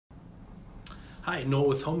Hi, Noel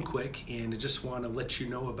with Homeqwik, and I just want to let you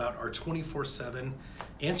know about our 24/7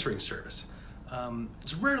 answering service.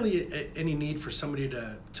 It's rarely any need for somebody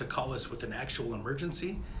to call us with an actual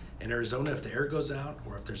emergency. In Arizona, if the air goes out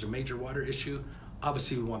or if there's a major water issue,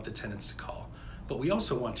 obviously we want the tenants to call. But we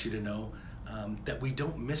also want you to know that we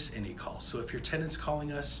don't miss any calls. So if your tenant's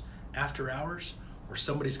calling us after hours or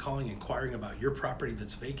somebody's calling inquiring about your property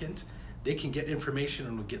that's vacant, they can get information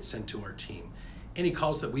and will get sent to our team. Any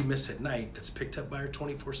calls that we miss at night that's picked up by our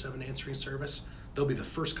 24/7 answering service, they'll be the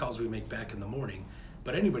first calls we make back in the morning,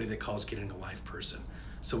 but anybody that calls getting a live person.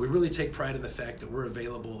 So we really take pride in the fact that we're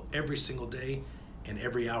available every single day and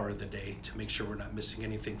every hour of the day to make sure we're not missing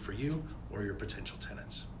anything for you or your potential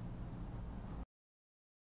tenants.